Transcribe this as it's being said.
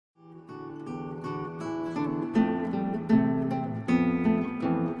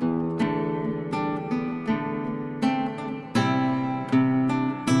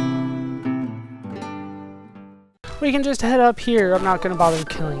we can just head up here. I'm not going to bother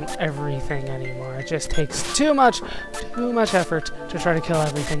killing everything anymore. It just takes too much effort to try to kill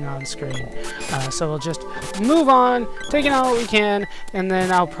everything on screen. So we'll just move on, taking out what we can, and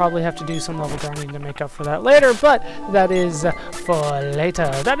then I'll probably have to do some level grinding to make up for that later, but that is for later.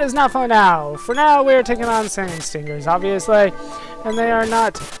 That is not for now. For now, we're taking on sand stingers, obviously, and they are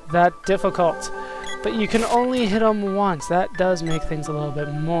not that difficult. But you can only hit them once. That does make things a little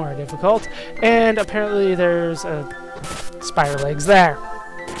bit more difficult. And apparently there's spider legs there.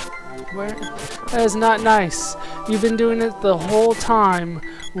 That is not nice. You've been doing it the whole time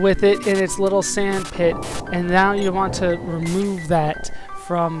with it in its little sand pit, and now you want to remove that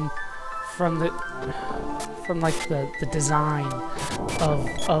from the design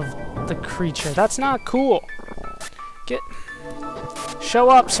of the creature. That's not cool. Show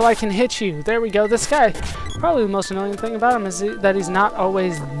up so I can hit you. There we go. This guy, probably the most annoying thing about him is that he's not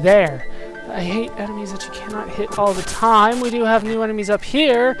always there. I hate enemies that you cannot hit all the time. We do have new enemies up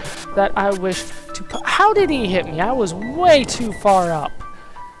here that I wish to put. How did he hit me? I was way too far up.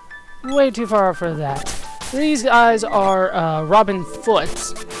 Way too far up for that. These guys are Robin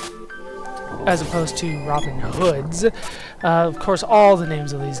Foots, as opposed to Robin Hoods. Of course, all the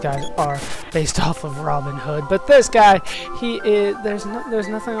names of these guys are based off of Robin Hood, but this guy, he is. There's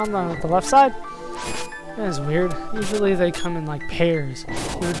nothing on the left side. That is weird. Usually they come in like pairs.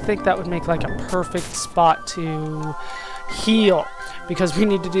 You would think that would make like a perfect spot to heal, because we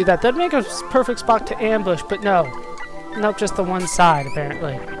need to do that. That'd make a perfect spot to ambush, but no. Nope, just the one side,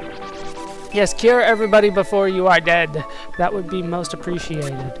 apparently. Yes, cure everybody before you are dead. That would be most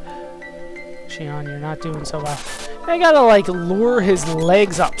appreciated. Shion, you're not doing so well. I gotta, like, lure his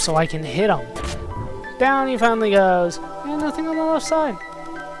legs up so I can hit him. Down he finally goes. And nothing on the left side.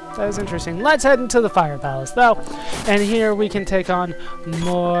 That is interesting. Let's head into the Fire Palace, though. And here we can take on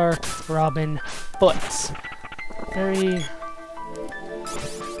more Robin Foots. Very...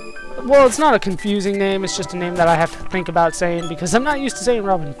 Well, it's not a confusing name. It's just a name that I have to think about saying, because I'm not used to saying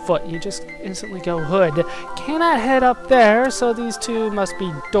Robin Foot. You just instantly go Hood. Cannot head up there, so these two must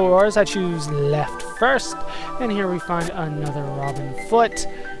be doors. I choose left first. And here we find another Robin Foot.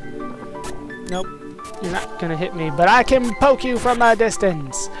 Nope. You're not going to hit me, but I can poke you from a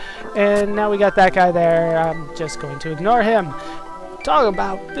distance. And now we got that guy there. I'm just going to ignore him. Talk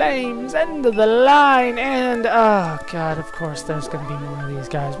about flames, end of the line, and oh god, of course there's going to be more of these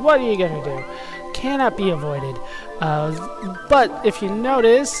guys. What are you going to do? Cannot be avoided. But if you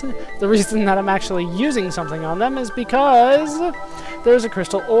notice, the reason that I'm actually using something on them is because there's a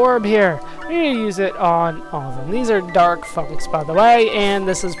crystal orb here. I'm going to use it on all of them. These are dark funks, by the way, and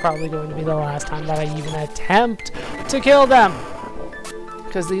this is probably going to be the last time that I even attempt to kill them,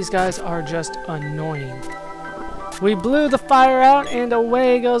 because these guys are just annoying. We blew the fire out, and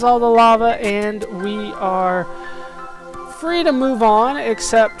away goes all the lava, and we are free to move on,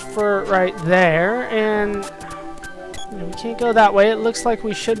 except for right there, and we can't go that way. It looks like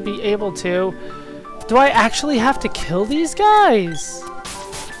we should be able to. Do I actually have to kill these guys?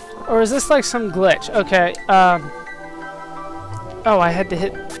 Or is this like some glitch? Okay, oh, I had to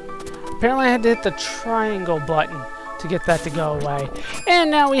hit... Apparently I had to hit the triangle button to get that to go away. And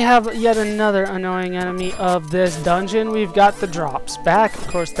now we have yet another annoying enemy of this dungeon. We've got the drops back. Of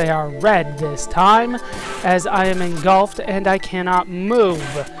course, they are red this time, as I am engulfed and I cannot move,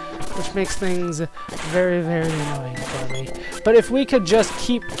 which makes things very, very annoying for me. But if we could just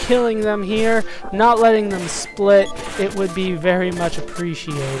keep killing them here, not letting them split, it would be very much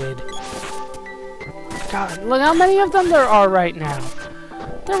appreciated. God, look how many of them there are right now.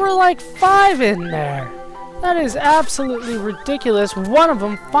 There were like 5 in there. That is absolutely ridiculous. One of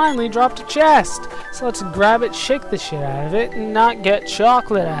them finally dropped a chest. So let's grab it, shake the shit out of it, and not get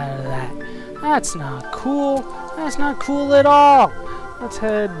chocolate out of that. That's not cool. That's not cool at all. Let's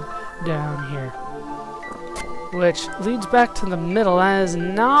head down here. Which leads back to the middle. That is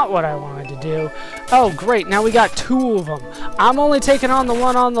not what I wanted to do. Oh, great. Now we got 2 of them. I'm only taking on the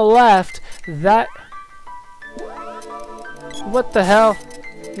one on the left. That... What the hell?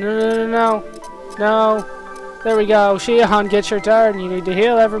 No. No. There we go. Shion, get your turn. You need to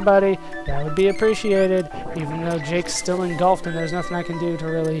heal everybody. That would be appreciated. Even though Jake's still engulfed and there's nothing I can do to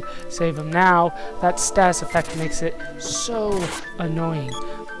really save him now, that status effect makes it so annoying.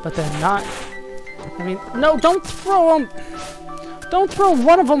 But then not... I mean, no, don't throw them. Don't throw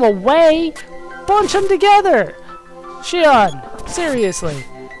one of them away. Bunch them together. Shion, seriously.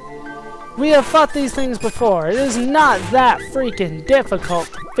 We have fought these things before. It is not that freaking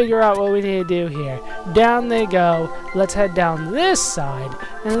difficult to figure out what we need to do here. Down they go. Let's head down this side.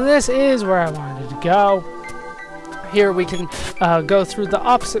 And this is where I wanted to go. Here we can go through the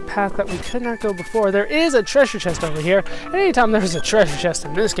opposite path that we could not go before. There is a treasure chest over here. Anytime there's a treasure chest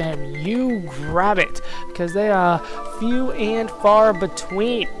in this game, you grab it, because they are few and far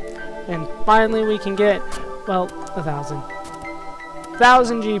between. And finally we can get, well, 1,000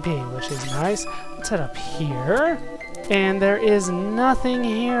 GP, which is nice. Let's head up here. And there is nothing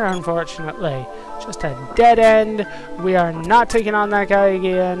here, unfortunately. Just a dead end. We are not taking on that guy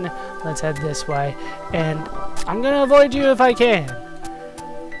again. Let's head this way. And I'm going to avoid you if I can.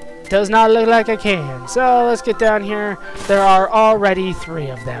 Does not look like I can. So let's get down here. There are already 3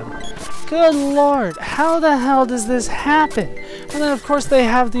 of them. Good lord, how the hell does this happen? And then of course they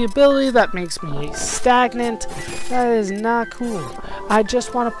have the ability that makes me stagnant. That is not cool. I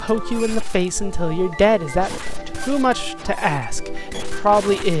just want to poke you in the face until you're dead. Is that too much to ask? It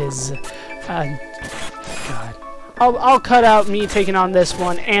probably is. God. I'll cut out me taking on this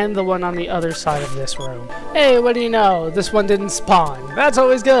one and the one on the other side of this room. Hey, what do you know? This one didn't spawn. That's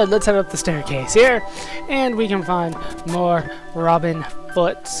always good. Let's head up the staircase here, and we can find more Robin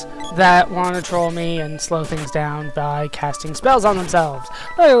Foots that want to troll me and slow things down by casting spells on themselves.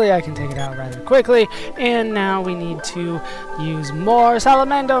 Luckily, I can take it out rather quickly, and now we need to use more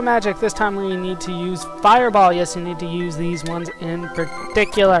Salamando magic. This time we need to use Fireball. Yes, you need to use these ones in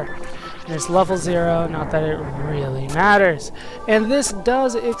particular. It's level 0, not that it really matters. And this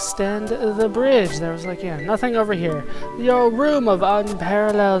does extend the bridge. There was like, yeah, nothing over here. Your room of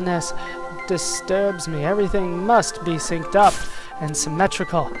unparalleledness disturbs me. Everything must be synced up and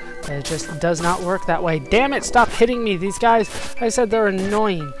symmetrical. It just does not work that way. Damn it, stop hitting me. These guys, like I said, they're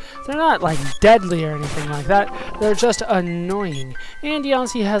annoying. They're not like deadly or anything like that. They're just annoying. And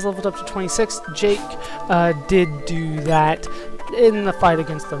Yancey has leveled up to 26. Jake did do that in the fight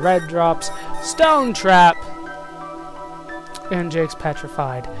against the red drops. Stone trap. And Jake's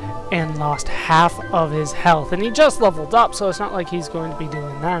petrified and lost half of his health. And he just leveled up, so it's not like he's going to be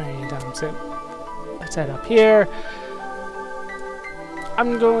doing that anytime soon. Let's head up here.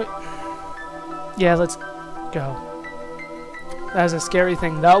 I'm going... Yeah, let's go. That's a scary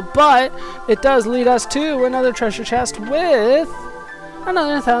thing, though. But it does lead us to another treasure chest with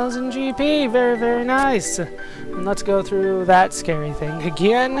another 1,000 GP. Very, very nice. And let's go through that scary thing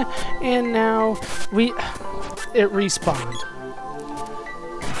again. And now it respawned.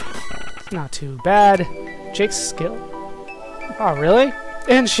 Not too bad. Jake's skill. Oh, really?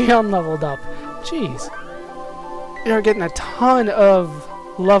 And she unleveled up. Jeez. You're getting a ton of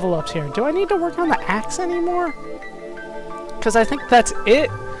level ups here. Do I need to work on the axe anymore? Because I think that's it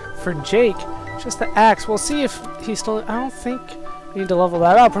for Jake. Just the axe. We'll see if he's still... I don't think we need to level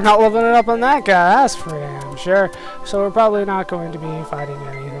that up. We're not leveling it up on that guy. That's for damn sure. So we're probably not going to be fighting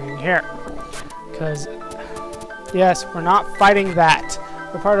anything here. Because, yes, we're not fighting that.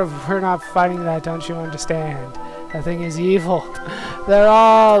 We're not fighting that, don't you understand? That thing is evil. They're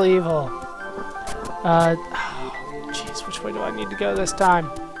all evil. Jeez, which way do I need to go this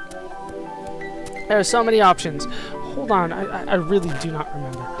time? There are so many options. Hold on, I really do not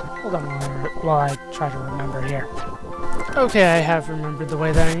remember. Hold on while I try to remember here. Okay, I have remembered the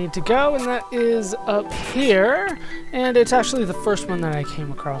way that I need to go, and that is up here. And it's actually the first one that I came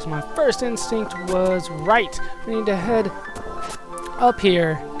across. My first instinct was right. We need to head up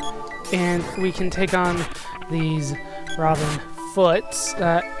here, and we can take on these Robin Foots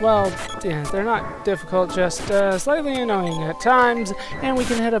that, well, yeah, they're not difficult, just slightly annoying at times. And we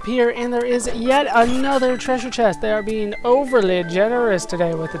can head up here, and there is yet another treasure chest. They are being overly generous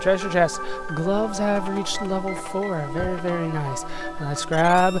today with the treasure chest. Gloves have reached level 4. Very, very nice. Let's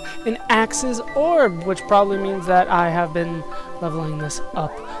grab an Axe's Orb, which probably means that I have been leveling this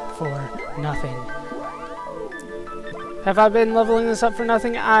up for nothing. Have I been leveling this up for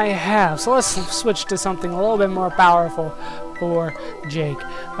nothing? I have. So let's switch to something a little bit more powerful for Jake,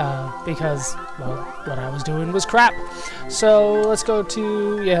 because, well, what I was doing was crap. So let's go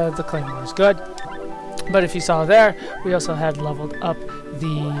to, yeah, the Claymore is good. But if you saw there, we also had leveled up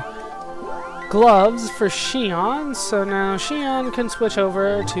the gloves for Xion, so now Xion can switch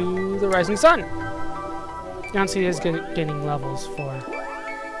over to the Rising Sun. Yancy is getting levels for...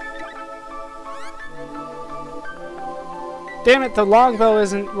 Damn it, the longbow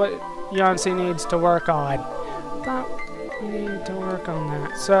isn't what Yancy needs to work on. Thought we need to work on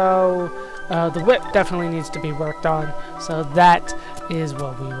that. So, the whip definitely needs to be worked on. So that is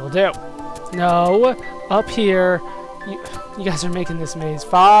what we will do. No, up here, you guys are making this maze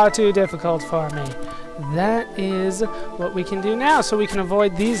far too difficult for me. That is what we can do now. So we can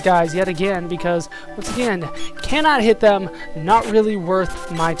avoid these guys yet again because, once again, cannot hit them. Not really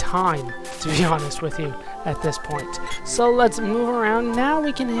worth my time, to be honest with you. at this point. So let's move around. Now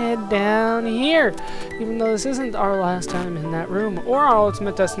we can head down here. Even though this isn't our last time in that room or our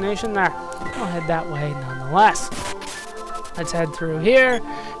ultimate destination there, I'll head that way nonetheless. Let's head through here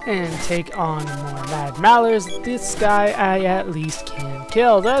and take on more Mad Mallers. This guy I at least can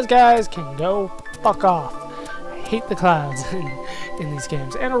kill. Those guys can go fuck off. I hate the clouds in these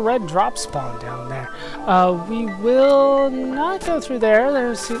games. And a red drop spawn down there. We will not go through there.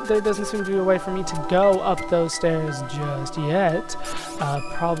 There doesn't seem to be a way for me to go up those stairs just yet.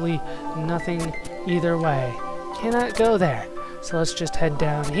 Probably nothing either way. Cannot go there. So let's just head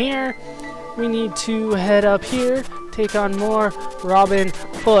down here. We need to head up here, take on more Robin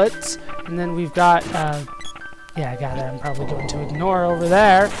Foots, and then we've got, yeah, I got it. I'm probably going to ignore over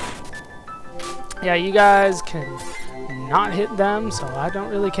there. Yeah, you guys can not hit them, so I don't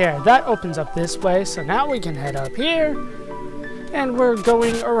really care. That opens up this way, so now we can head up here, and we're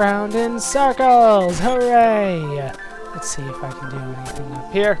going around in circles. Hooray! Let's see if I can do anything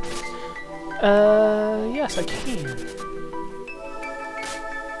up here. Yes, I can.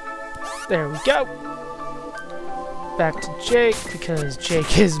 There we go. Back to Jake, because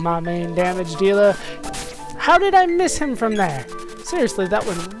Jake is my main damage dealer. How did I miss him from there? Seriously, that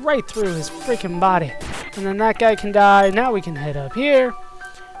went right through his freaking body. And then that guy can die. Now we can head up here.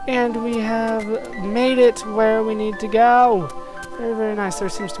 And we have made it where we need to go. Very, very nice. There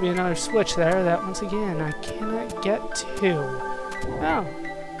seems to be another switch there that, once again, I cannot get to. Oh,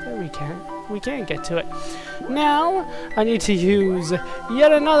 there we can. We can get to it. Now, I need to use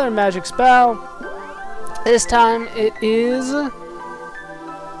yet another magic spell. This time it is...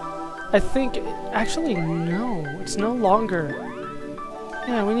 I think... Actually, no. It's no longer...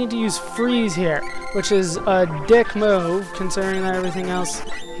 Yeah, we need to use freeze here, which is a dick move, considering that everything else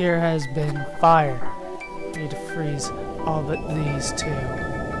here has been fire. We need to freeze all but these two.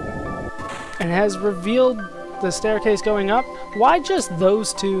 And it has revealed the staircase going up. Why just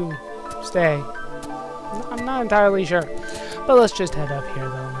those two stay? I'm not entirely sure. But let's just head up here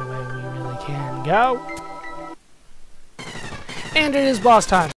the only way we really can go. And it is boss time.